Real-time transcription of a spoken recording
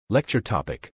Lecture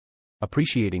topic: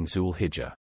 Appreciating Zhul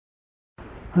Hijjah.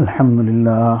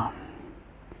 Alhamdulillah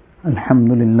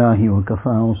wa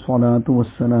kafa wa salatu wa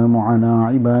salamu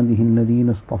ala ibadihi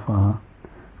alladhina istafa.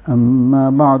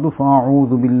 Amma ba'du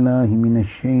fa'a'udhu billahi minash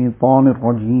shaytanir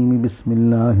rajim.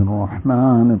 Bismillahir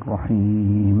rahmanir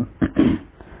rahim.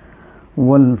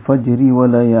 Wal fajri wa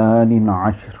layalin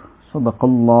 'ashr.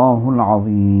 Sadaqallahul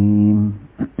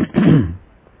azim.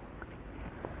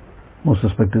 Most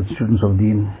respected students of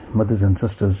Deen, mothers and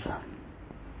sisters,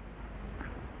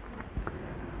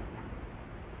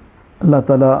 Allah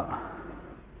Ta'ala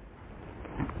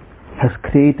has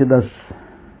created us,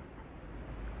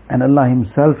 and Allah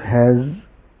Himself has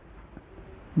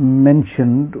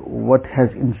mentioned what has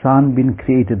insan been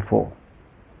created for.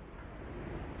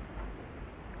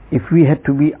 If we had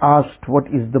to be asked what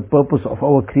is the purpose of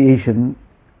our creation,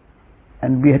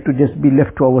 and we had to just be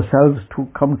left to ourselves to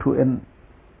come to an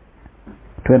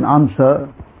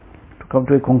answer, to come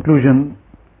to a conclusion,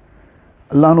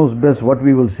 Allah knows best what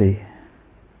we will say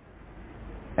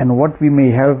and what we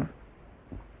may have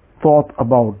thought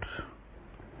about.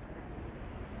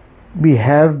 We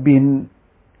have been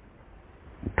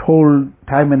told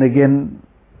time and again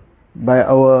by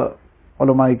our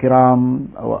ulama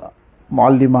kiram, our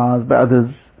muallimas, by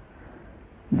others,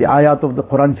 the ayat of the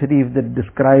Quran Sharif that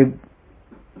describe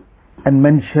and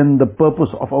mention the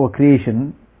purpose of our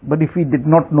creation. But if we did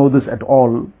not know this at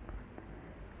all,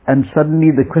 and suddenly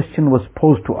the question was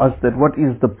posed to us that what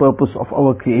is the purpose of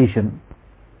our creation,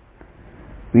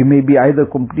 we may be either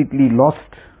completely lost,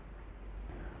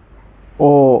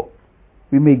 or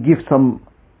we may give some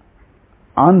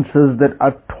answers that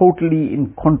are totally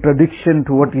in contradiction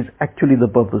to what is actually the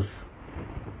purpose.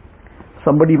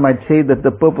 Somebody might say that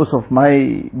the purpose of my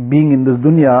being in this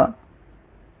dunya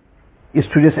is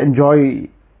to just enjoy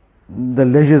the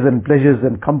leisures and pleasures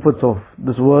and comforts of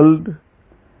this world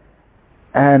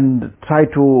and try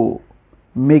to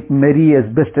make merry as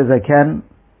best as I can,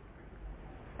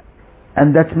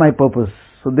 and that's my purpose.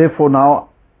 So therefore now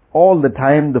all the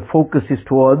time the focus is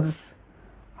towards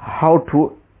how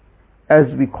to, as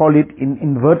we call it in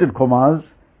inverted commas,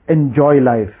 enjoy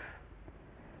life.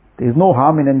 There is no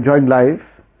harm in enjoying life,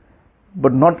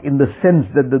 but not in the sense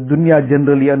that the dunya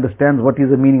generally understands what is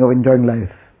the meaning of enjoying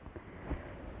life.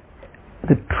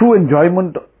 The true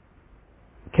enjoyment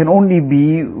can only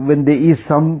be when there is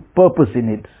some purpose in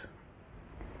it.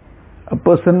 A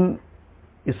person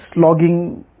is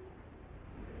slogging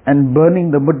and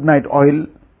burning the midnight oil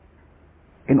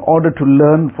in order to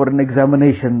learn for an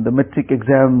examination, the metric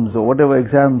exams or whatever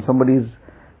exam somebody is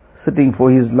sitting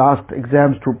for, his last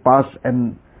exams to pass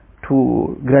and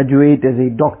to graduate as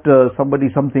a doctor, somebody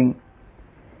something,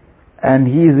 and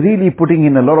he is really putting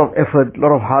in a lot of effort, a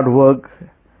lot of hard work.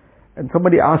 And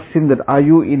somebody asks him that, are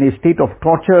you in a state of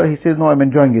torture? He says, no, I'm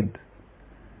enjoying it.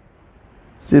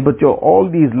 He says, but all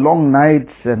these long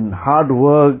nights and hard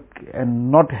work and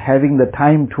not having the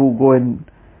time to go and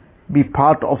be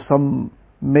part of some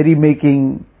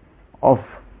merrymaking, of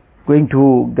going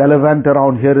to gallivant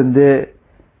around here and there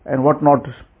and whatnot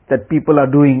that people are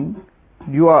doing,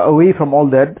 you are away from all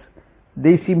that.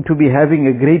 They seem to be having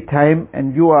a great time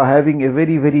and you are having a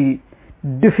very, very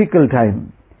difficult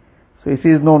time. So he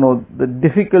says, no, the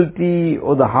difficulty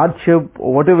or the hardship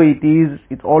or whatever it is,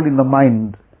 it's all in the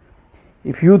mind.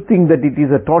 If you think that it is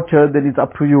a torture, then it's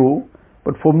up to you.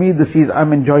 But for me,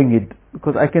 I'm enjoying it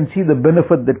because I can see the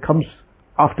benefit that comes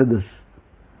after this.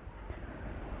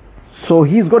 So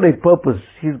he's got a purpose.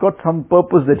 He's got some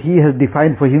purpose that he has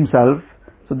defined for himself.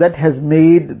 So that has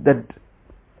made that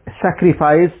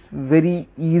sacrifice very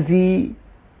easy,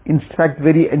 in fact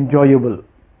very enjoyable.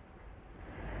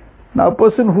 Now a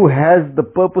person who has the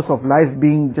purpose of life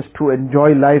being just to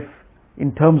enjoy life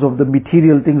in terms of the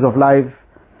material things of life,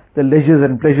 the leisures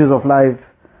and pleasures of life,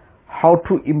 how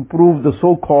to improve the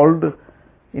so-called,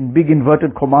 in big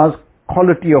inverted commas,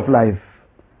 quality of life.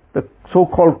 The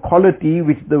so-called quality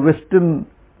which the Western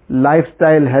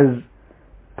lifestyle has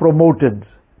promoted.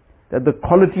 That the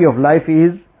quality of life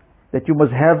is that you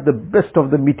must have the best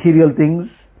of the material things,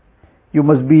 you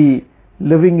must be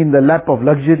living in the lap of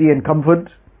luxury and comfort,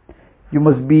 you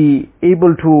must be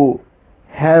able to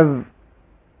have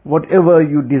whatever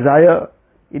you desire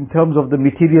in terms of the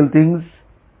material things.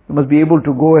 You must be able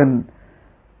to go and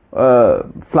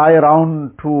fly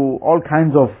around to all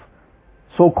kinds of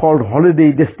so-called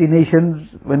holiday destinations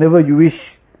whenever you wish.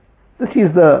 This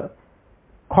is the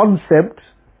concept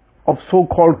of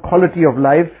so-called quality of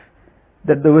life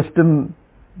that the Western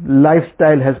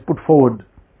lifestyle has put forward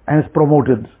and has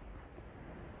promoted.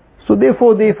 So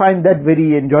therefore they find that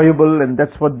very enjoyable and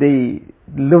that's what they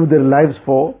live their lives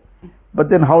for. But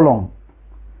then how long?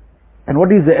 And what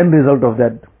is the end result of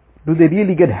that? Do they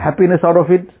really get happiness out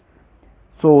of it?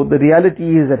 So the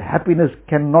reality is that happiness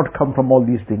cannot come from all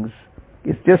these things.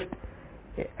 It's just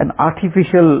an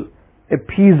artificial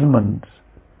appeasement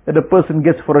that a person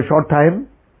gets for a short time,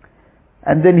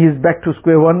 and then he's back to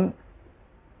square one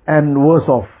and worse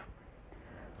off.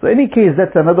 So in any case,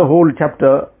 that's another whole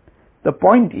chapter. The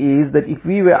point is that if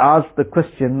we were asked the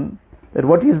question that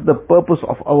what is the purpose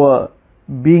of our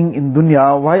being in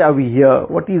dunya, why are we here,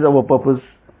 what is our purpose,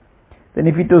 then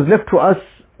if it was left to us,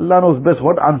 Allah knows best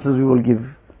what answers we will give.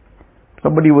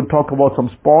 Somebody would talk about some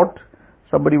sport,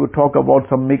 somebody would talk about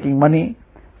some making money,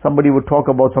 somebody would talk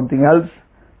about something else.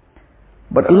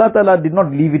 But Allah Ta'ala did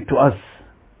not leave it to us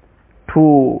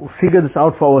to figure this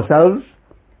out for ourselves.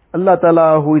 Allah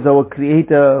Ta'ala, who is our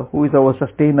creator, who is our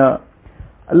sustainer,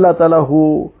 Allah Ta'ala,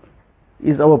 who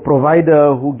is our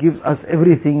provider, who gives us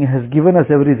everything, has given us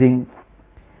everything,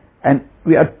 and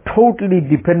we are totally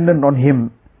dependent on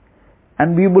Him,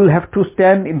 and we will have to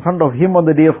stand in front of Him on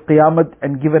the day of Qiyamah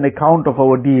and give an account of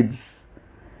our deeds.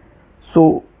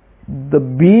 So the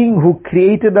being who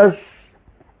created us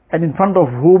and in front of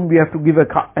whom we have to give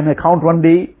an account one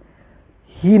day,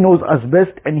 He knows us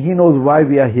best, and He knows why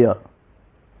we are here,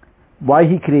 why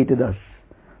He created us.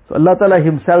 So Allah Ta'ala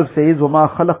Himself says,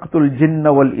 وَمَا خَلَقْتُ الْجِنَّ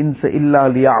وَالْإِنسَ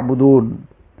إِلَّا لِيَعْبُدُونَ.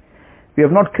 We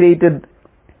have not created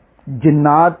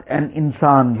jinnat and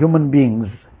insan, human beings,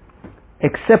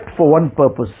 except for one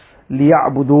purpose,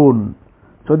 لِيَعْبُدُونَ,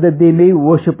 so that they may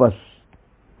worship us.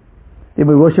 They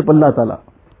may worship Allah Ta'ala.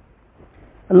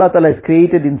 Allah Ta'ala has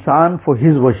created insan for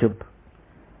His worship.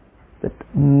 That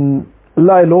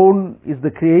Allah alone is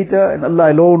the creator, and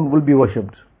Allah alone will be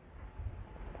worshipped.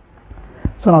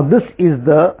 So now this is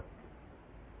the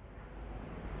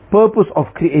purpose of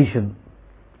creation.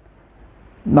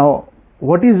 Now,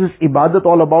 what is this ibadat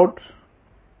all about?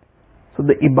 So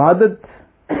the ibadat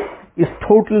is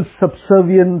total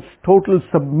subservience, total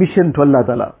submission to Allah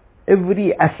Ta'ala.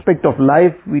 Every aspect of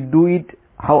life, we do it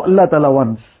how Allah Ta'ala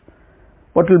wants.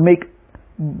 What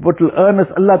will earn us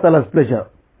Allah Ta'ala's pleasure.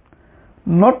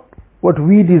 Not what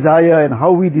we desire and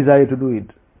how we desire to do it,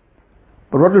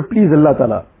 but what will please Allah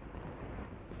Ta'ala.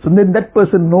 So then that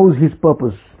person knows his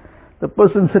purpose. The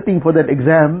person sitting for that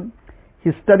exam,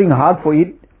 he's studying hard for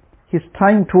it. He's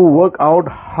trying to work out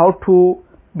how to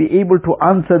be able to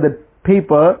answer that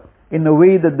paper in a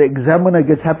way that the examiner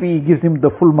gets happy, he gives him the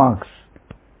full marks.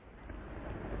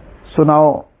 So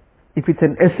now, if it's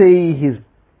an essay, he's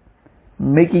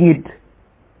making it,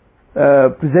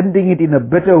 presenting it in a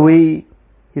better way.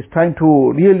 He's trying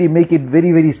to really make it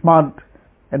very, very smart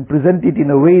and present it in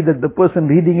a way that the person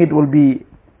reading it will be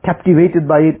captivated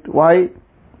by it. Why?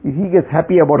 If he gets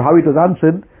happy about how it was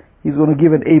answered, he's going to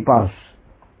give an A pass.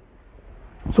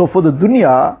 So for the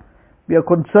dunya, we are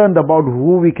concerned about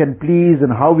who we can please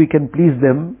and how we can please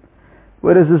them,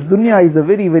 whereas this dunya is a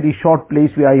very, very short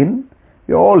place we are in.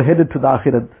 We are all headed to the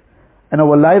akhirat, and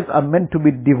our lives are meant to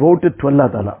be devoted to Allah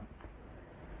Ta'ala.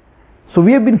 So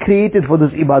we have been created for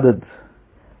this ibadat,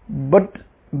 but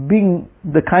being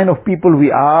the kind of people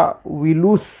we are, we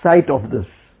lose sight of this.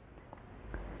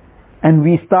 And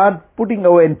we start putting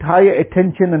our entire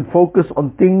attention and focus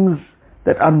on things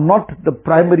that are not the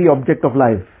primary object of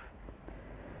life.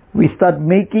 We start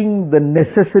making the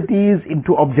necessities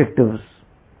into objectives.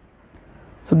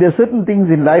 So there are certain things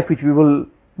in life which we will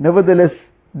nevertheless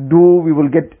do. We will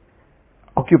get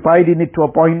occupied in it to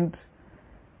a point.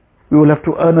 We will have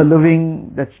to earn a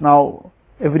living. That's now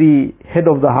every head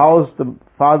of the house, the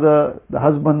father, the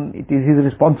husband, it is his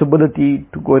responsibility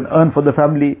to go and earn for the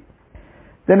family.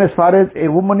 Then as far as a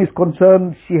woman is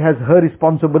concerned, she has her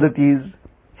responsibilities.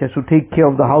 She has to take care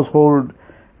of the household,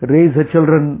 raise her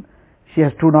children. She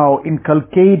has to now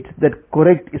inculcate that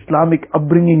correct Islamic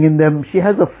upbringing in them. She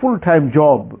has a full-time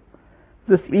job.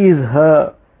 This is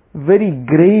her very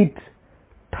great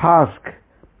task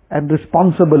and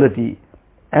responsibility,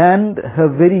 and her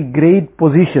very great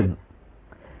position,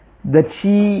 that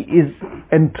she is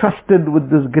entrusted with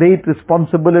this great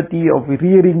responsibility of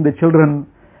rearing the children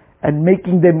and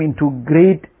making them into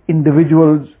great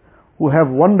individuals who have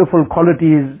wonderful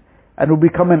qualities and who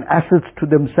become an asset to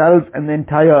themselves and the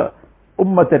entire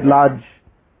ummah at large.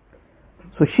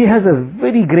 So she has a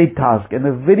very great task and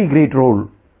a very great role.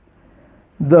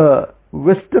 The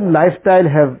Western lifestyle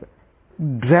have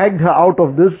dragged her out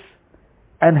of this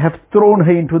and have thrown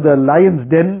her into the lion's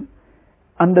den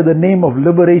under the name of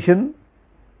liberation,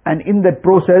 and in that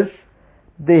process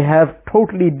they have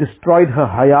totally destroyed her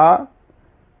haya.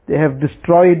 They have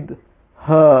destroyed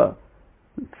her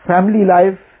family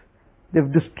life.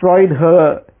 They've destroyed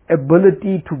her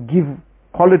ability to give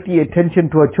quality attention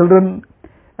to her children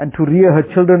and to rear her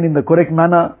children in the correct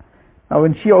manner. Now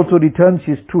when she also returns,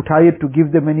 she's too tired to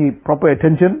give them any proper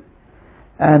attention,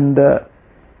 and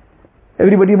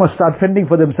everybody must start fending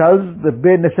for themselves. The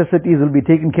bare necessities will be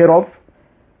taken care of,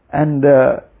 and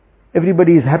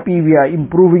everybody is happy. We are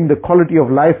improving the quality of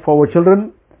life for our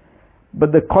children,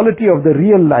 but the quality of the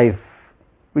real life,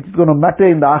 which is going to matter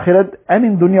in the akhirat and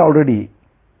in dunya already,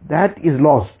 that is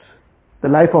lost. The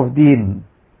life of deen,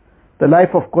 the life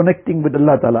of connecting with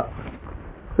Allah Ta'ala.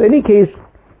 So in any case,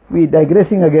 we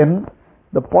digressing again.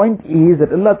 The point is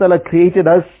that Allah Ta'ala created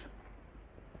us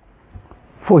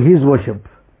for His worship.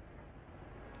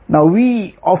 Now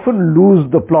we often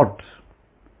lose the plot,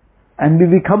 and we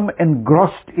become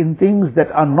engrossed in things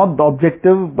that are not the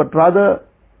objective, but rather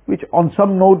which on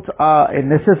some notes are a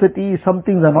necessity. Some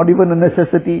things are not even a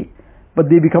necessity, but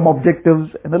they become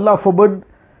objectives. And Allah forbid,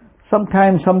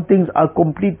 sometimes some things are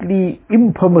completely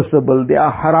impermissible, they are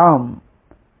haram,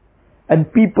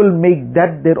 and people make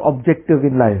that their objective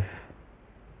in life.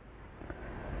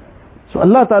 So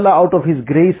Allah Ta'ala, out of His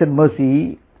grace and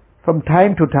mercy, from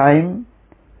time to time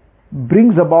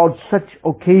brings about such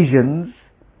occasions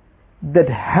that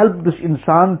help this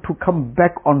insan to come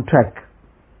back on track.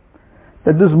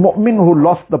 That this mu'min who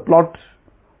lost the plot,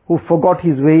 who forgot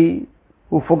his way,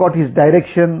 who forgot his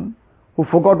direction, who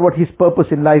forgot what his purpose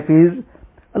in life is,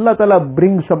 Allah Ta'ala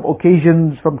brings some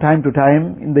occasions from time to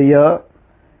time in the year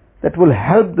that will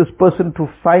help this person to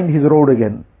find his road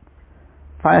again.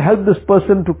 Help this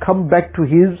person to come back to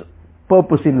his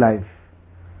purpose in life.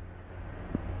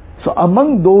 So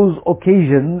among those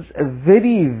occasions, a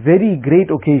very, very great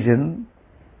occasion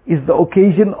is the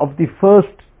occasion of the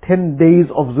first 10 days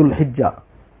of Zhul Hijjah.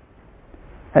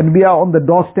 And we are on the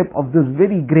doorstep of this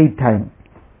very great time.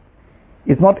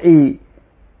 It's not a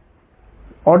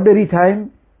ordinary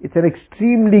time, it's an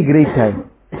extremely great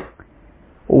time.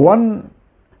 One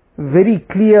very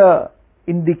clear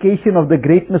indication of the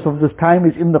greatness of this time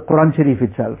is in the Quran Sharif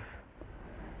itself.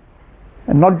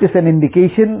 And not just an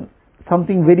indication,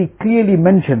 something very clearly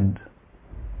mentioned.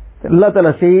 Allah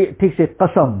Ta'ala takes a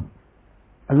qasam.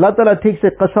 Allah Ta'ala takes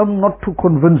a qasam not to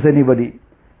convince anybody.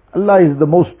 Allah is the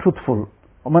most truthful.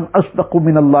 وَمَنْ أَصْدَقُ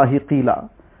مِنَ اللَّهِ قِيلًا.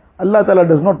 Allah Ta'ala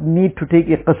does not need to take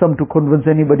a qasam to convince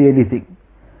anybody anything.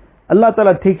 Allah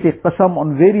Ta'ala takes a qasam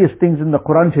on various things in the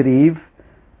Quran Sharif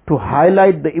to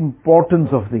highlight the importance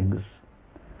of things,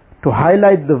 to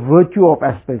highlight the virtue of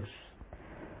aspects.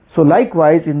 So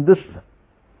likewise in this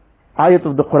ayat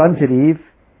of the Quran Sharif,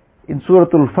 in Surah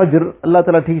Al-Fajr, Allah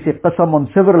Ta'ala takes a qasam on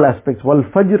several aspects.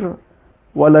 وَالْفَجْرِ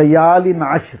وَلَيَالٍ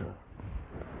عَشْرٍ.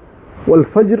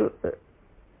 Wal-Fajr,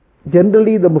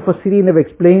 generally the Mufassirin have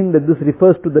explained that this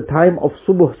refers to the time of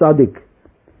Subuh Sadiq,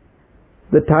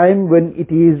 the time when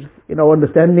it is, in our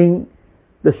understanding,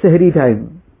 the Sehri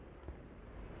time.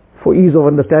 For ease of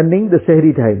understanding, the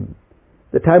Sehri time.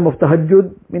 The time of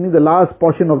Tahajjud, meaning the last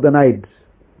portion of the night.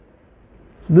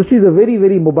 So this is a very,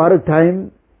 very Mubarak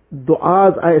time.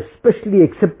 Du'as are especially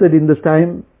accepted in this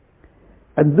time.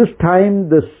 And this time,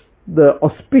 the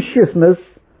auspiciousness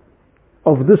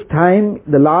of this time,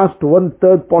 the last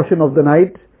 1/3 portion of the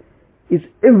night, is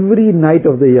every night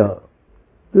of the year.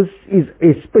 This is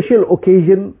a special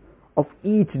occasion of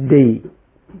each day.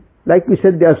 Like we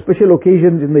said, there are special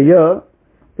occasions in the year.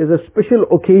 There's a special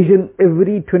occasion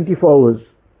every 24 hours.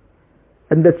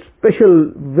 And that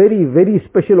special, very, very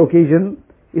special occasion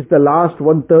is the last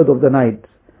 1/3 of the night.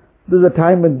 This is a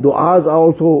time when du'as are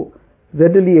also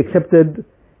readily accepted,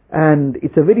 and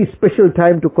it's a very special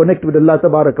time to connect with Allah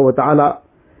Tabaraka wa Ta'ala.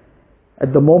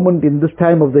 At the moment, in this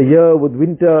time of the year, with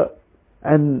winter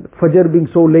and Fajr being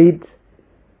so late,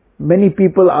 many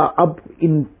people are up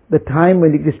in the time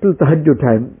when it is still Tahajjud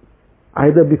time.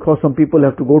 Either because some people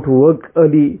have to go to work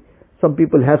early, some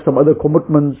people have some other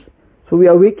commitments. So we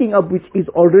are waking up, which is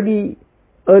already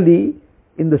early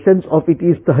in the sense of it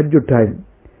is Tahajjud time.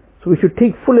 So we should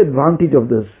take full advantage of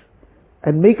this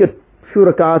and make a few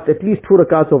rakats, at least 2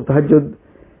 rakats of Tahajjud,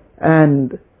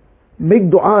 and make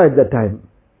dua at that time.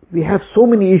 We have so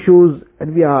many issues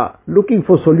and we are looking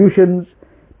for solutions,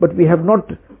 but we have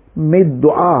not made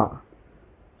dua.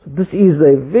 So this is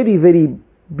a very, very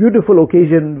beautiful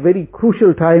occasion, very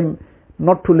crucial time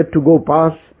not to let to go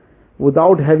pass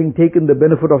without having taken the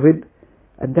benefit of it,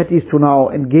 and that is to now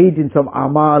engage in some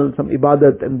amal, some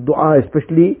ibadat and dua,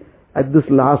 especially at this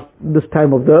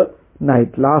time of the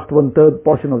night, last 1/3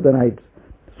 portion of the night.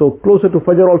 So closer to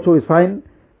Fajr also is fine,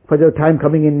 Fajr time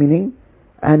coming in meaning,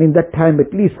 and in that time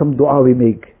at least some dua we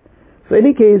make. So in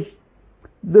any case,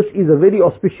 this is a very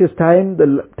auspicious time, the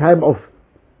time of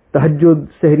Tahajjud,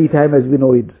 Sehri time as we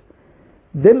know it.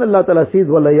 Then Allah Ta'ala says,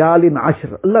 وَلَيَالٍ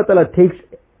عَشْرٍ. Allah Ta'ala takes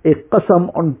a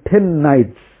qasam on 10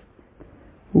 nights.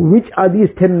 Which are these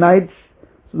 10 nights?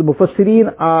 So the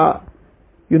Mufassirin are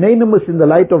unanimous in the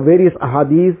light of various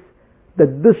ahadith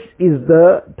that this is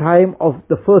the time of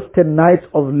the first 10 nights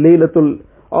of Zhul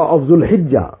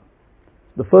Hijjah.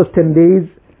 The first 10 days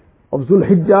of Zhul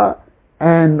Hijjah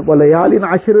and walayalin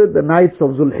ashr, the nights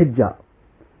of Zhul Hijjah.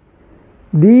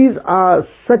 These are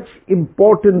such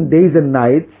important days and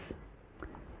nights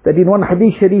that in one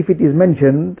hadith sharif it is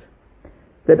mentioned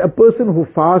that a person who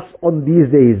fasts on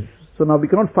these days, so now we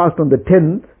cannot fast on the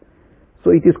 10th, so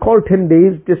it is called 10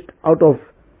 days just out of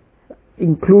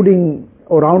including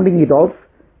or rounding it off,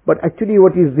 but actually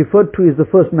what is referred to is the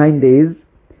first 9 days.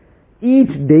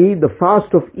 Each day, the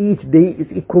fast of each day is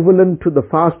equivalent to the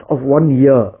fast of 1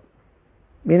 year.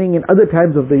 Meaning in other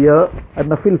times of the year, a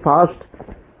nafil fast,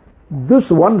 this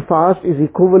one fast is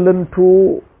equivalent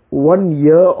to 1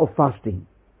 year of fasting.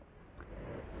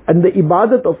 And the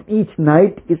ibadat of each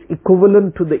night is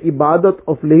equivalent to the ibadat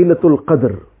of Laylatul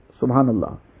Qadr.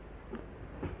 Subhanallah.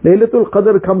 Laylatul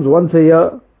Qadr comes once a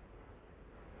year.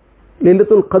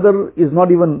 Laylatul Qadr is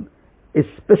not even a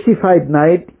specified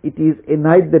night, it is a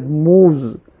night that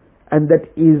moves and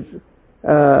that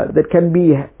can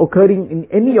be occurring in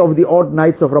any of the odd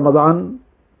nights of Ramadan.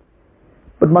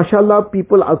 But mashallah,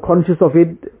 people are conscious of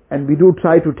it and we do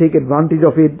try to take advantage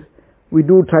of it. We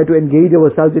do try to engage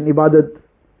ourselves in ibadat.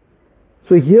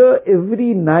 So here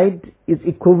every night is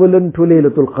equivalent to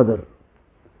Laylatul Qadr.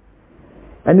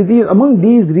 And it is among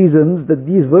these reasons that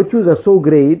these virtues are so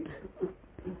great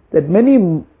that many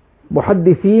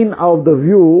muhaddithin are of the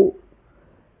view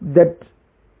that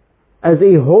as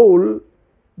a whole,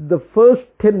 the first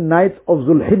 10 nights of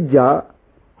Zhul Hijjah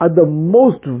are the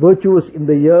most virtuous in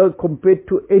the year compared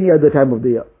to any other time of the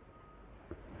year.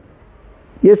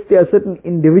 Yes, there are certain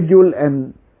individual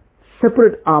and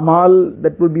separate amal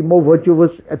that will be more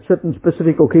virtuous at certain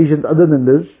specific occasions other than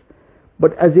this,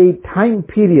 but as a time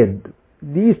period,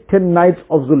 these 10 nights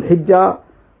of Zhul Hijjah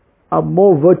are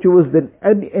more virtuous than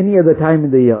any other time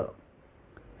in the year.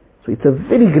 So it's a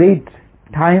very great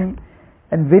time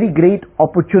and very great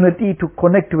opportunity to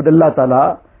connect with Allah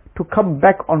Ta'ala, to come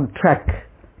back on track,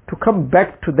 to come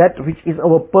back to that which is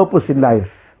our purpose in life,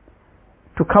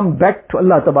 to come back to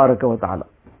Allah Tabaraka wa Ta'ala,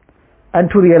 and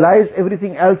to realize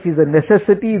everything else is a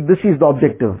necessity. This is the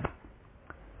objective,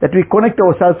 that we connect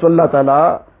ourselves to Allah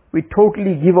Ta'ala, we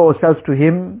totally give ourselves to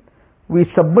Him, we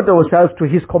submit ourselves to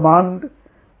His command,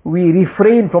 we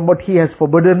refrain from what He has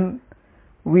forbidden,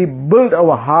 we build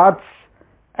our hearts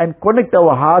and connect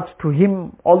our hearts to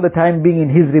Him all the time being in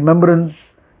His remembrance.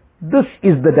 This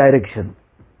is the direction.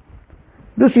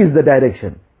 This is the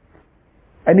direction.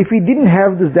 And if we didn't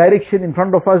have this direction in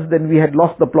front of us, then we had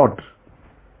lost the plot.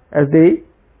 As they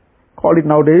call it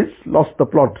nowadays, lost the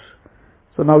plot.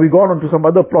 So now we've gone on to some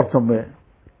other plot somewhere.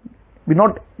 We're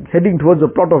not heading towards the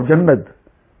plot of Jannat,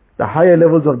 the higher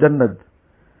levels of Jannat.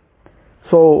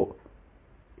 So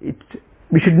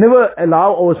we should never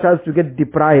allow ourselves to get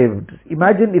deprived.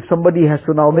 Imagine if somebody has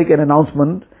to now make an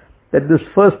announcement that this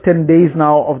first 10 days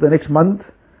now of the next month,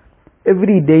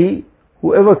 every day,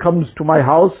 whoever comes to my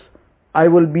house, I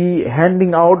will be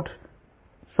handing out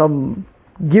some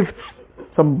gifts,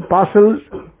 some parcels.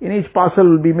 In each parcel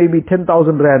will be maybe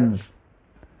 10,000 rands.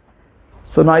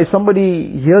 So now if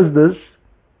somebody hears this,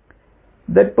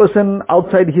 that person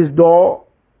outside his door,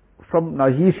 now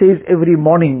he says every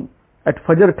morning at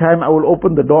Fajr time I will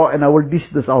open the door and I will dish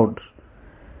this out.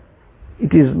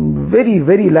 It is very,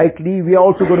 very likely we are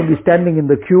also going to be standing in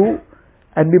the queue,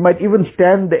 and we might even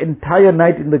stand the entire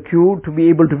night in the queue to be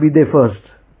able to be there first.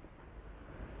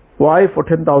 Why? For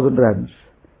 10,000 rands.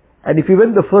 And if we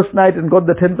went the first night and got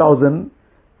the 10,000,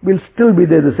 we'll still be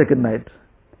there the second night.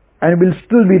 And we'll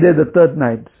still be there the third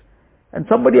night. And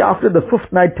somebody after the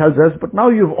fifth night tells us, but now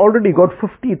you've already got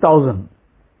 50,000.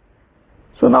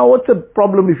 So now what's the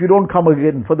problem if you don't come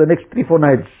again for the next 3-4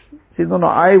 nights? He says, no,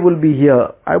 I will be here.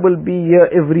 I will be here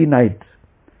every night.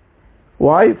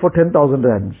 Why? For 10,000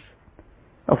 rands.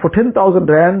 Now for 10,000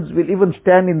 rands, we'll even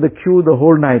stand in the queue the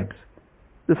whole night.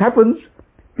 This happens.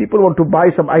 People want to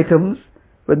buy some items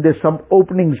when there's some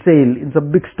opening sale in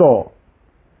some big store.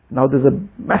 Now there's a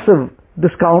massive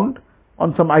discount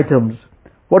on some items.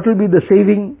 What will be the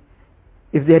saving?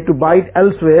 If they had to buy it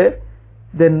elsewhere,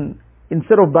 then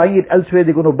instead of buying it elsewhere,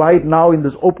 they're going to buy it now in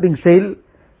this opening sale.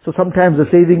 So sometimes the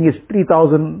saving is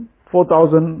 3,000,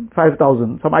 4,000,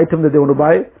 5,000. Some item that they want to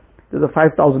buy, there's a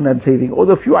 5,000 rand saving. Or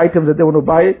the few items that they want to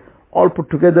buy, all put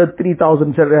together,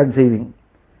 3,000 rand saving.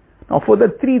 Now for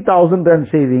that 3,000 rand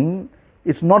saving,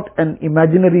 it's not an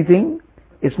imaginary thing.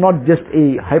 It's not just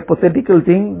a hypothetical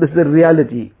thing. This is a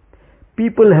reality.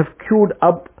 People have queued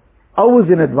up hours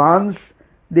in advance.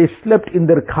 They slept in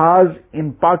their cars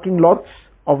in parking lots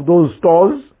of those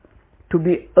stores to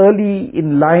be early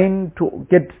in line to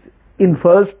get in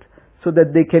first so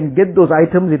that they can get those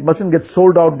items. It mustn't get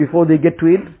sold out before they get to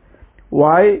it.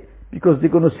 Why? Because they're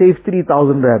going to save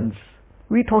 3,000 rands.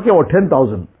 We're talking about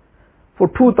 10,000. For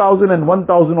 2,000 and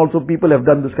 1,000 also people have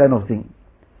done this kind of thing.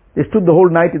 They stood the whole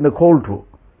night in the cold too.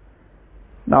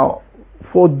 Now,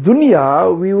 for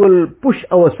dunya, we will push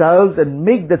ourselves and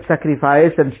make that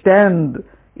sacrifice and stand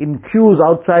in queues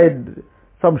outside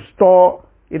some store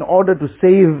in order to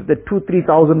save the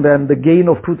 2,000-3,000 rand, the gain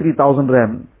of 2,000-3,000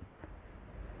 rand.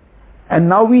 And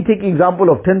now we take example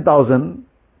of 10,000,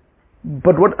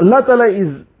 but what Allah Ta'ala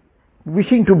is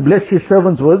wishing to bless His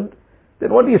servants with,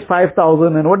 then what is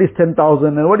 5,000 and what is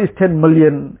 10,000 and what is 10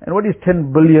 million and what is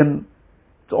 10 billion?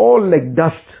 It's all like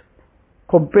dust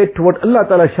compared to what Allah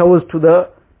Ta'ala showers to the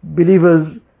believers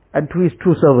and to His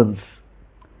true servants.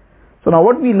 So now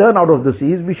what we learn out of this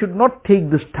is, we should not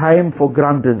take this time for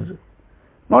granted.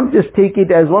 Not just take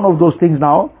it as one of those things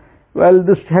now, well,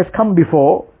 this has come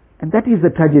before, and that is the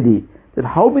tragedy, that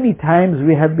how many times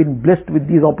we have been blessed with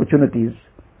these opportunities.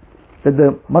 That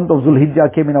the month of Zhul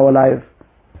Hijjah came in our life,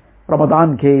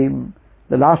 Ramadan came,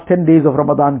 the last 10 days of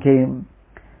Ramadan came,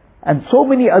 and so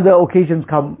many other occasions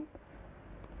come.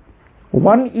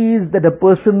 One is that a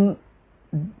person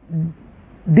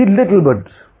did little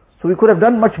bit. So we could have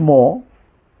done much more,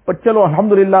 but chalo,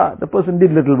 alhamdulillah, the person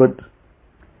did little bit.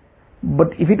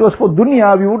 But if it was for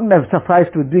dunya, we wouldn't have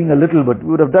sufficed with doing a little bit. We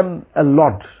would have done a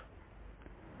lot.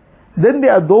 Then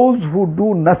there are those who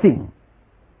do nothing.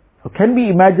 So can we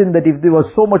imagine that if there was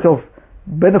so much of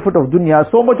benefit of dunya,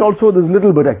 so much also there's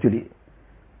little bit actually,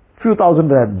 few thousand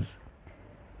rands,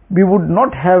 we would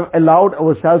not have allowed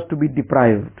ourselves to be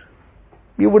deprived.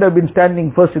 We would have been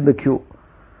standing first in the queue,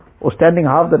 or standing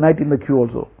half the night in the queue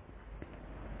also.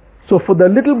 So for the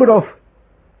little bit of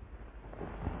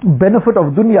benefit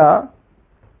of dunya,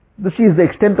 this is the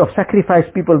extent of sacrifice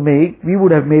people make, we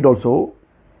would have made also.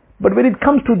 But when it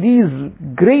comes to these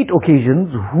great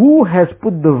occasions, who has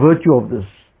put the virtue of this?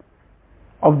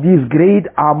 Of these great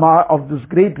amal, of this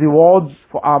great rewards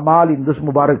for amal in this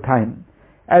Mubarak time?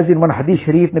 As in one hadith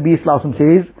sharif, Nabi Sallallahu Alaihi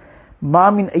Wasallam says,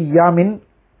 Ma min ayyamin,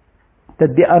 that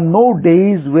there are no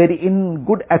days wherein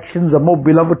good actions are more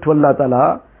beloved to Allah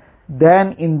Ta'ala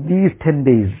than in these 10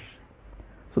 days.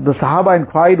 So the Sahaba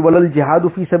inquired, Walal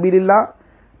jihadu fi sabilillah?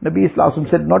 Nabi Sallallahu Alaihi Wasallam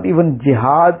said, not even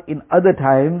jihad in other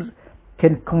times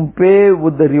can compare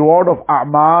with the reward of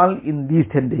a'mal in these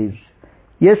 10 days.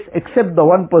 Yes, except the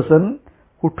one person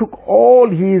who took all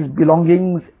his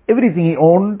belongings, everything he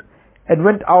owned, and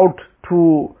went out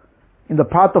in the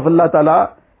path of Allah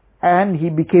Ta'ala, and he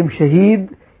became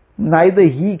shaheed. Neither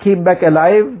he came back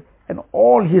alive, and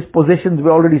all his possessions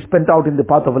were already spent out in the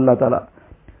path of Allah Ta'ala.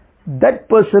 That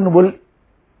person will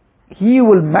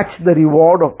match the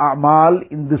reward of a'mal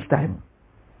in this time.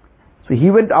 So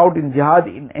he went out in jihad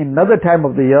in another time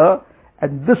of the year,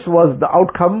 and this was the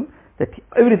outcome, that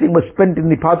everything was spent in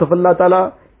the path of Allah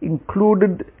Ta'ala,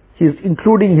 including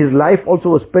his life also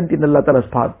was spent in Allah Ta'ala's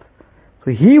path.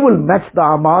 So he will match the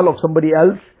amal of somebody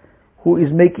else who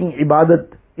is making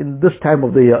ibadat in this time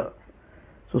of the year.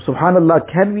 So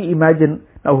subhanallah, can we imagine,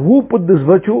 now who put this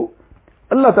virtue?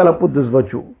 Allah Ta'ala put this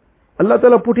virtue. Allah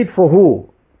Ta'ala put it for who?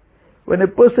 When a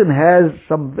person has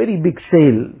some very big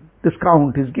sale,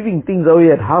 discount, he's giving things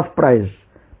away at half price,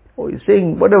 or he's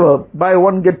saying whatever, buy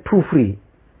one get two free.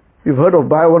 We've heard of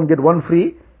buy one get one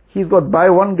free. He's got buy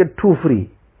one get two free.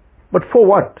 But for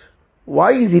what?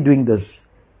 Why is he doing this?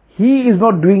 He is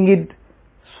not doing it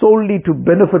solely to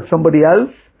benefit somebody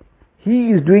else.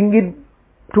 He is doing it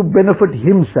to benefit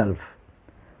himself.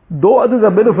 Though others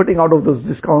are benefiting out of those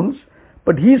discounts,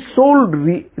 but his sole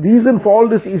reason for all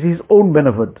this is his own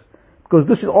benefit. Because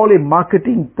this is all a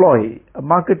marketing ploy, a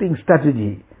marketing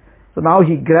strategy. So now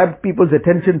he grabbed people's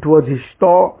attention towards his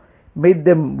store, made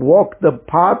them walk the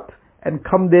path and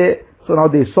come there. So now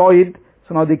they saw it.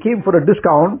 So now they came for a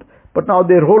discount, but now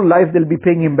their whole life they'll be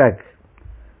paying him back.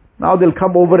 Now they'll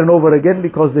come over and over again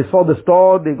because they saw the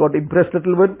store, they got impressed a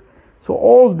little bit. So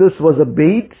all this was a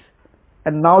bait,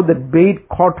 and now that bait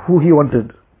caught who he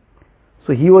wanted.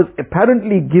 So he was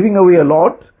apparently giving away a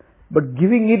lot, but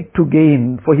giving it to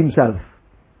gain for himself.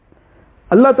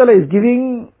 Allah Ta'ala is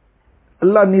giving,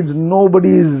 Allah needs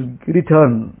nobody's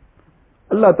return.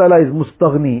 Allah Ta'ala is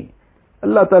mustaghni.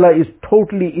 Allah Ta'ala is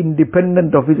totally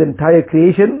independent of His entire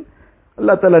creation.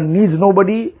 Allah Ta'ala needs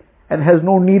nobody and has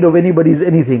no need of anybody's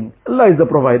anything. Allah is the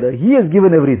provider. He has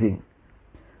given everything.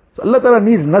 So Allah Ta'ala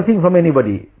needs nothing from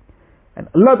anybody. And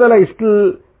Allah Ta'ala is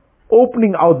still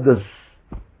opening out this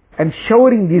and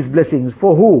showering these blessings.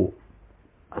 For who?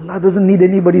 Allah doesn't need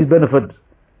anybody's benefit.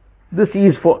 This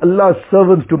is for Allah's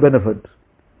servants to benefit.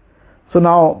 So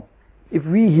now, if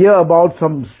we hear about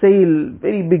some sale,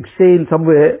 very big sale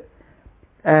somewhere,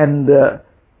 and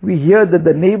we hear that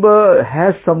the neighbor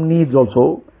has some needs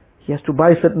also, he has to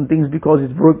buy certain things because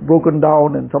it's broken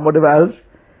down and some whatever else,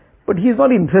 but he's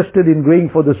not interested in going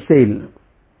for the sale.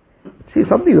 See,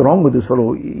 something is wrong with this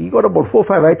fellow. He got about 4 or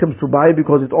 5 items to buy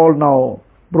because it's all now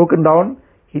broken down.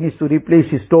 He needs to replace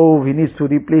his stove, he needs to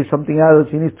replace something else,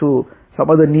 he needs to some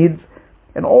other needs.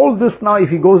 And all this now, if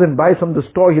he goes and buys from the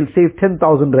store, he'll save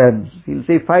 10,000 rands. He'll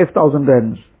save 5,000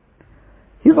 rands.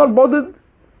 He's not bothered.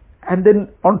 And then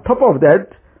on top of that,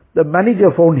 the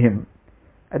manager phoned him.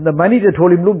 And the manager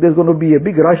told him, look, there's going to be a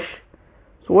big rush.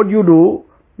 So what you do,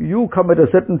 you come at a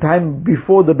certain time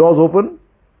before the doors open.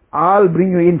 I'll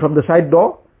bring you in from the side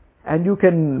door. And you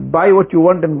can buy what you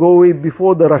want and go away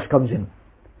before the rush comes in.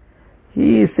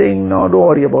 He is saying, no, don't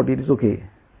worry about it, it's okay.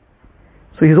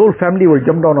 So his whole family will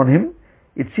jump down on him.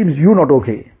 It seems you not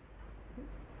okay.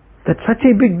 That's such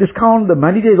a big discount. The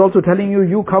manager is also telling you,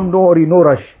 you come, don't worry, no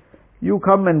rush. You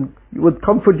come and with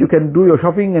comfort you can do your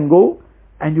shopping and go,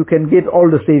 and you can get all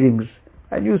the savings.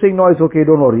 And you saying, no, it's okay,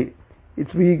 don't worry.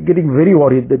 It's we getting very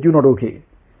worried that you're not okay.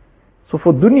 So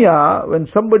for dunya, when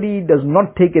somebody does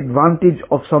not take advantage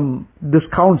of some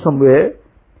discount somewhere,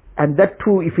 and that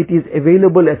too if it is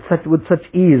available with such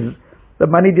ease, the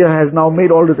manager has now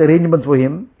made all these arrangements for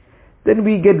him, then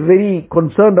we get very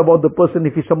concerned about the person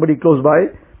if he's somebody close by,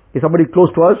 if somebody close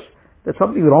to us, there's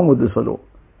something wrong with this fellow.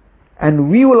 And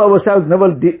we will ourselves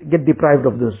never get deprived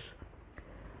of this.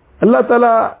 Allah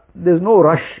Ta'ala, there's no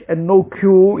rush and no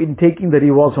queue in taking the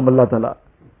rewards from Allah Ta'ala.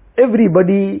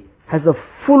 Everybody has a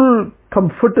full,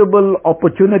 comfortable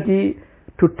opportunity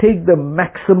to take the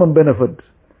maximum benefit.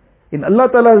 In Allah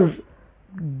Ta'ala's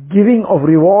giving of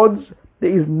rewards,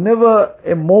 there is never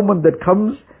a moment that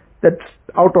comes that's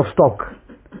out of stock.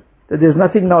 That there's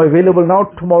nothing now available now,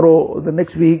 tomorrow, the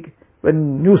next week,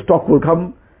 when new stock will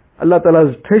come. Allah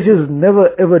Ta'ala's treasures never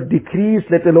ever decrease,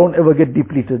 let alone ever get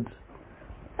depleted.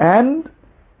 And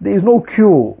there is no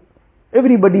queue.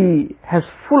 Everybody has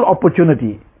full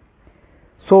opportunity.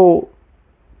 So,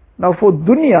 now for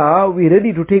dunya, we're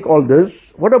ready to take all this.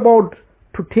 What about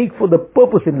to take for the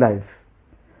purpose in life?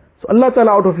 So Allah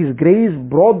Ta'ala out of His grace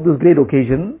brought this great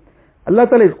occasion. Allah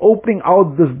Ta'ala is opening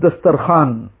out this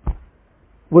dastarkhan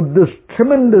with this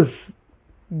tremendous,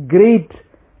 great,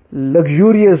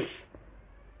 luxurious,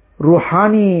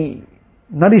 ruhani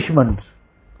nourishment.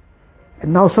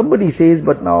 And now somebody says,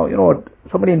 but now, you know what,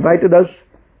 somebody invited us.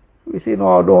 We say,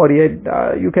 no, don't worry,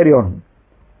 you carry on.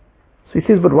 So he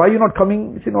says, but why are you not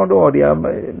coming? We say, no, don't worry,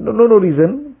 no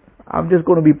reason. I'm just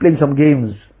going to be playing some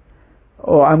games.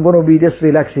 Or I'm going to be just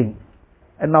relaxing.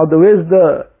 And now where's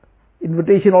the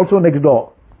invitation also next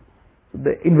door?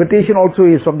 The invitation also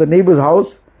is from the neighbor's house.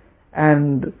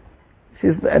 And he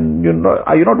says, and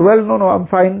are you not well? No, I'm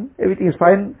fine. Everything is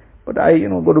fine. But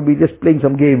going to be just playing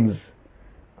some games.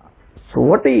 So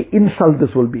what a insult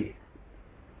this will be.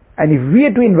 And if we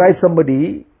had to invite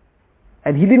somebody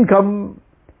and he didn't come,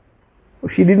 or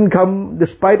she didn't come,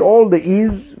 despite all the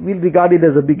ease, we'll regard it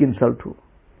as a big insult too.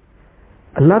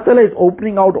 Allah Ta'ala is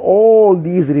opening out all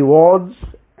these rewards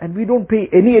and we don't pay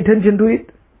any attention to it.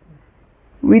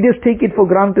 We just take it for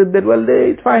granted that, well,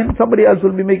 it's fine, somebody else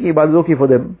will be making it, but it's okay for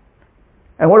them.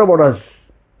 And what about us?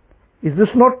 Is this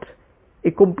not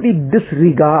a complete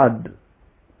disregard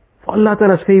for Allah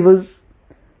Ta'ala's favors,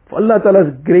 for Allah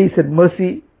Ta'ala's grace and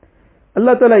mercy?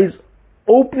 Allah Ta'ala is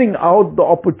opening out the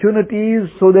opportunities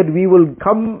so that we will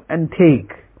come and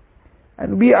take.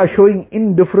 And we are showing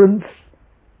indifference,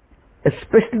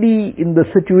 especially in the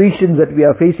situations that we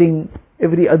are facing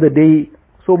every other day.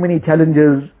 So many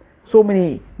challenges, so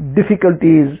many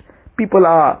difficulties. People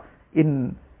are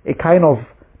in a kind of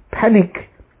panic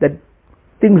that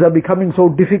things are becoming so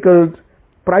difficult,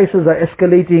 prices are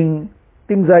escalating,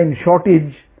 things are in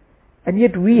shortage, and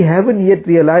yet we haven't yet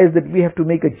realized that we have to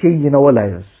make a change in our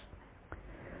lives.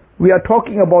 We are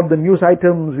talking about the news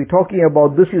items, we're talking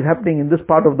about this is happening in this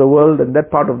part of the world and that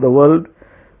part of the world.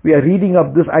 We are reading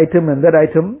up this item and that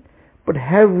item, but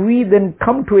have we then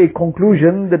come to a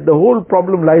conclusion that the whole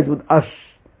problem lies with us?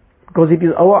 Because it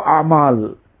is our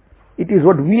a'mal. It is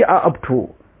what we are up to,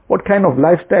 what kind of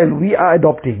lifestyle we are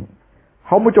adopting,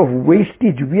 how much of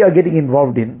wastage we are getting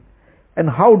involved in, and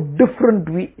how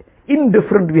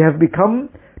indifferent we have become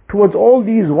towards all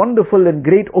these wonderful and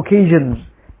great occasions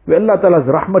where Allah Ta'ala's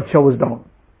rahmat showers down.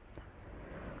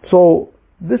 So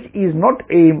this is not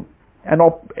an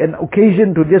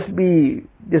occasion to just be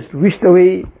wished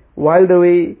away, whiled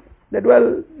away, that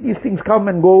well, these things come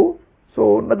and go,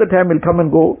 so another time will come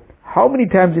and go. How many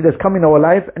times it has come in our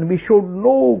life and we showed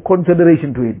no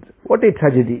consideration to it. What a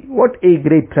tragedy, what a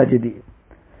great tragedy.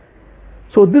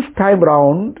 So this time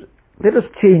round, let us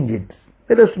change it.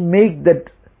 Let us make that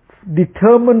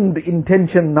determined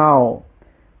intention now,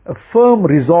 a firm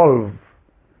resolve,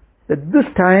 that this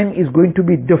time is going to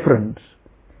be different.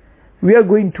 We are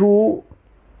going to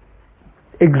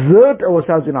exert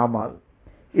ourselves in amal.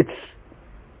 It's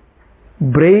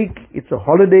break, it's a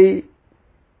holiday,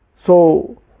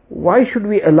 so why should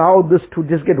we allow this to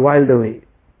just get whiled away?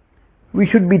 We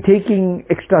should be taking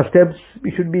extra steps,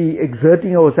 we should be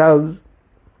exerting ourselves,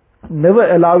 never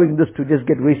allowing this to just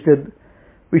get wasted.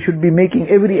 We should be making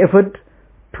every effort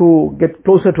to get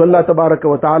closer to Allah Tabaraka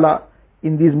wa Ta'ala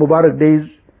in these Mubarak days.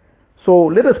 So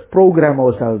let us program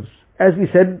ourselves. As we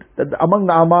said, that among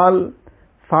the amal,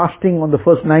 fasting on the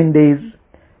first 9 days,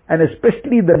 and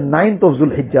especially the 9th of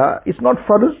Zhul Hijjah, it's not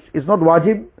farz, it's not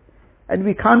wajib, and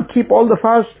we can't keep all the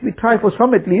fasts. We try for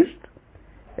some at least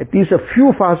a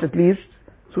few fasts at least,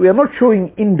 so we are not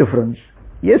showing indifference.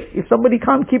 Yes, if somebody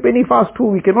can't keep any fast too,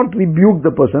 we cannot rebuke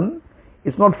the person.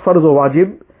 It's not farz or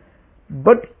wajib,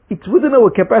 but it's within our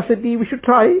capacity. We should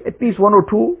try at least 1 or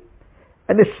 2,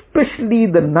 and especially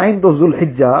the 9th of Zhul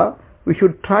Hijjah, we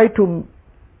should try to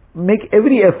make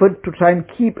every effort to try and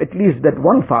keep at least that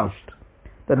one fast.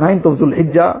 The 9th of Zhul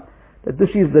Hijjah, that this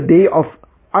is the day of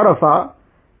Arafah,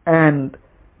 and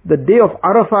the day of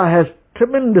Arafah has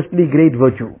tremendously great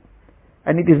virtue.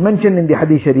 And it is mentioned in the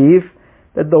Hadith Sharif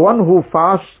that the one who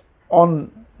fasts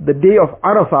on the day of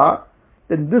Arafah,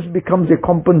 then this becomes a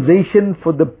compensation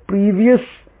for the previous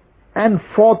and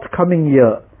forthcoming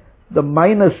year, the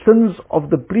minor sins of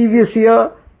the previous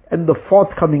year and the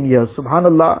forthcoming year.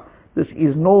 Subhanallah, this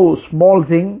is no small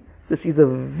thing, this is a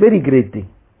very great thing.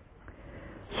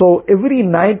 So every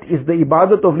night is the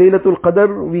ibadat of Laylatul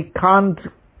Qadr. We can't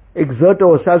exert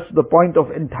ourselves to the point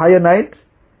of entire night,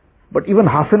 but even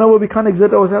half an hour we can't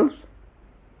exert ourselves.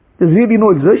 There's really no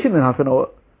exertion in half an hour.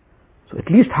 So at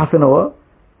least half an hour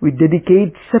we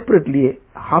dedicate separately,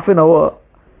 half an hour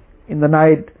in the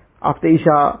night after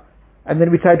Isha, and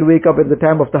then we try to wake up at the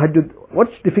time of Tahajjud.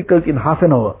 What's difficult in half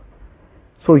an hour?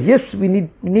 So yes, we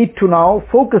need to now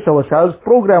focus ourselves,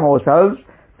 program ourselves,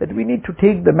 that we need to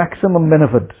take the maximum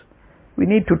benefit. We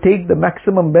need to take the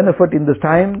maximum benefit in this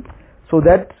time so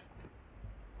that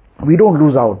we don't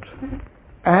lose out.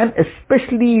 And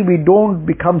especially we don't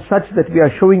become such that we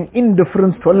are showing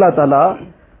indifference to Allah Ta'ala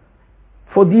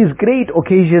for these great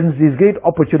occasions, these great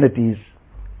opportunities.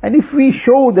 And if we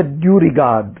show that due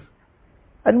regard,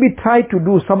 and we try to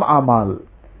do some amal,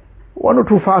 1 or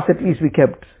 2 fasts at least we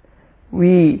kept,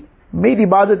 we made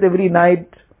ibadat every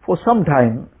night for some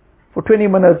time, for 20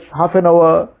 minutes, half an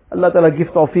hour, Allah Ta'ala give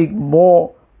tawfiq,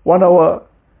 more, 1 hour.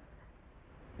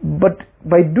 But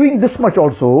by doing this much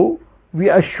also, we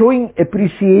are showing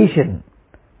appreciation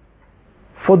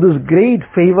for this great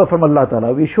favor from Allah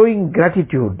Ta'ala. We are showing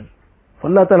gratitude for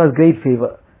Allah Ta'ala's great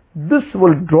favor. This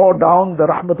will draw down the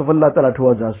rahmat of Allah Ta'ala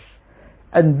towards us.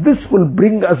 And this will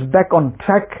bring us back on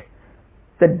track,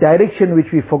 that direction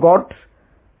which we forgot,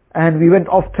 and we went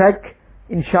off track.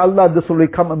 Inshallah, this will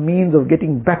become a means of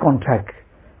getting back on track.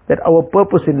 That our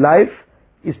purpose in life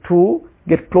is to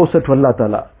get closer to Allah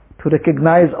Ta'ala, to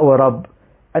recognize our Rabb,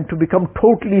 and to become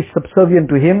totally subservient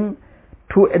to Him,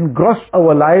 to engross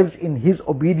our lives in His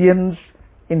obedience,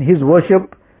 in His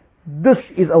worship. This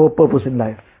is our purpose in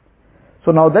life.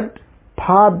 So now that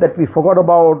part that we forgot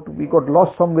about, we got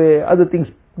lost somewhere, other things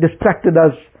distracted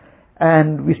us,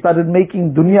 and we started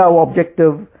making dunya our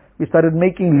objective, we started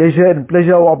making leisure and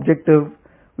pleasure our objective,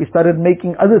 we started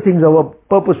making other things our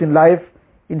purpose in life.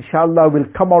 Inshallah,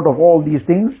 we'll come out of all these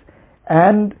things,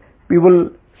 and we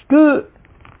will still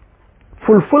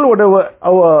fulfill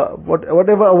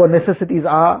whatever our necessities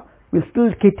are. We'll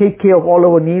still take care of all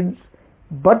our needs,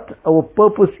 but our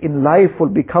purpose in life will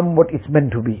become what it's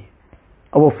meant to be.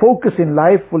 Our focus in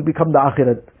life will become the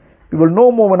akhirat. We will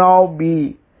no more now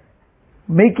be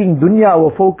making dunya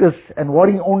our focus and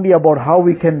worrying only about how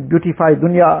we can beautify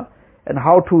dunya and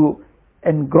how to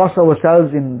engross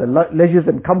ourselves in the leisures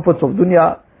and comforts of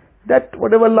dunya. That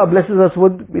whatever Allah blesses us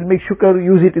with, we'll make shukr,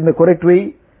 use it in the correct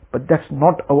way, but that's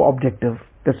not our objective.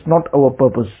 That's not our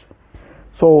purpose.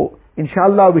 So,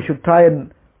 inshallah, we should try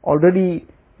and already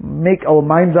make our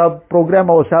minds up, program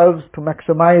ourselves to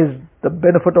maximize the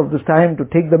benefit of this time, to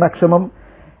take the maximum,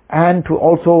 and to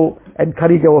also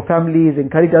encourage our families,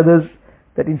 encourage others,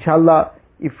 that inshallah,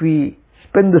 if we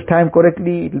spend this time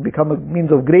correctly, it will become a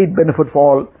means of great benefit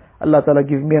for all. Allah Ta'ala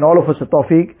give me and all of us a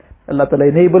tawfiq. Allah Ta'ala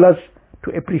enable us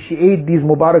to appreciate these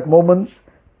Mubarak moments,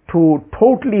 to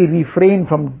totally refrain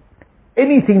from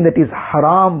anything that is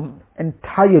haram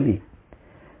entirely.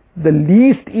 The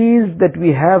least is that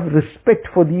we have respect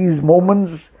for these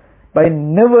moments by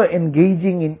never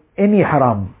engaging in any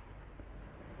haram.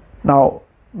 Now,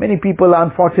 many people are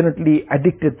unfortunately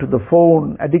addicted to the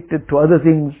phone, addicted to other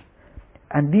things,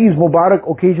 and these Mubarak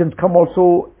occasions come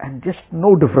also and just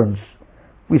no difference.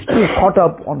 We're still caught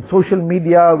up on social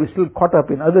media, we're still caught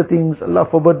up in other things, Allah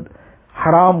forbid,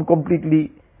 haram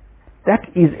completely. That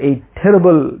is a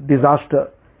terrible disaster,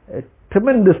 a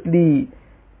tremendously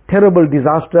terrible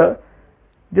disaster.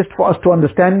 Just for us to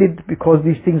understand it, because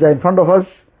these things are in front of us,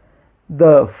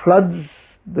 the floods,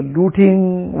 the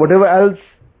looting, whatever else,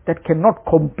 that cannot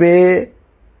compare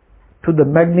to the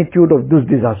magnitude of this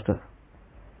disaster.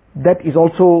 That is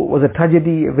also was a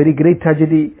tragedy, a very great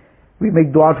tragedy. We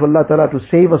make dua to Allah Ta'ala to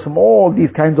save us from all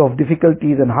these kinds of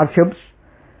difficulties and hardships.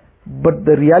 But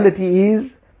the reality is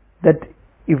that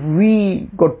if we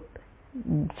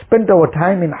spent our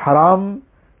time in haram,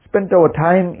 spent our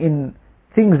time in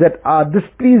things that are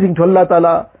displeasing to Allah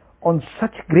Ta'ala on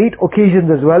such great occasions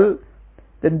as well,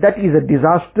 then that is a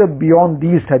disaster beyond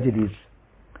these tragedies.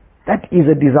 That is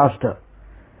a disaster.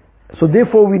 So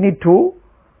therefore we need to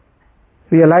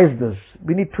realize this.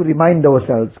 We need to remind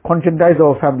ourselves, conscientize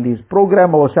our families,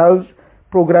 program ourselves,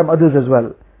 program others as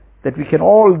well, that we can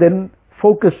all then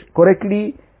focus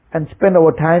correctly and spend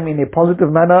our time in a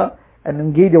positive manner and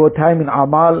engage our time in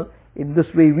amal. In this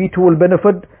way we too will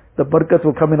benefit. The barakat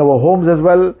will come in our homes as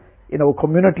well, in our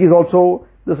communities also.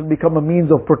 This will become a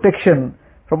means of protection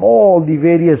from all the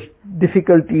various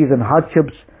difficulties and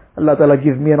hardships. Allah Ta'ala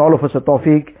give me and all of us a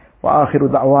tawfiq. Wa akhiru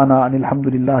da'wana anil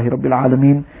hamdulillahi rabbil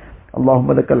alameen.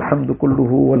 Allahumma lakal hamdu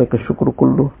kulluhu wa lakal shukru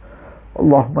kulluhu.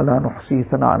 Allahumma la nuhsi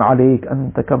thana'an alayk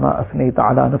anta kama afnayta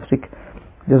ala nafsik.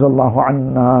 Jazallahu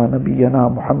anna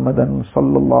nabiyyana Muhammadan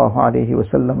sallallahu alayhi wa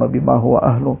sallam bima huwa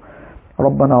ahlu.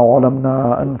 ربنا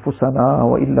ظلمنا أنفسنا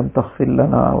وإن لم تغفر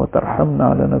لنا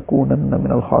وترحمنا لنكونن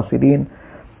من الخاسرين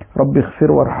رب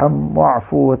اغفر وارحم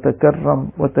واعف وتكرم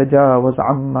وتجاوز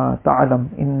عما تعلم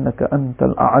إنك أنت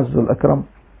الأعز الأكرم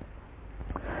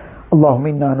اللهم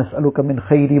إنا نسألك من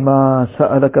خير ما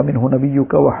سألك منه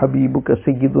نبيك وحبيبك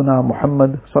سيدنا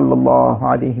محمد صلى الله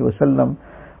عليه وسلم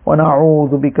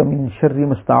ونعوذ بك من شر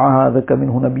ما استعاذك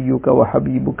منه نبيك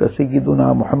وحبيبك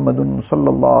سيدنا محمد صلى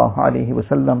الله عليه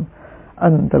وسلم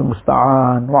أنت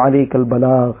المستعان وعليك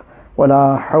البلاغ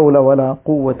ولا حول ولا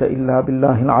قوة إلا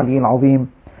بالله العلي العظيم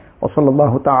وصلى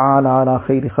الله تعالى على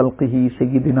خير خلقه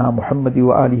سيدنا محمد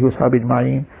وآله وصحبه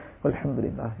أجمعين والحمد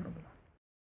لله.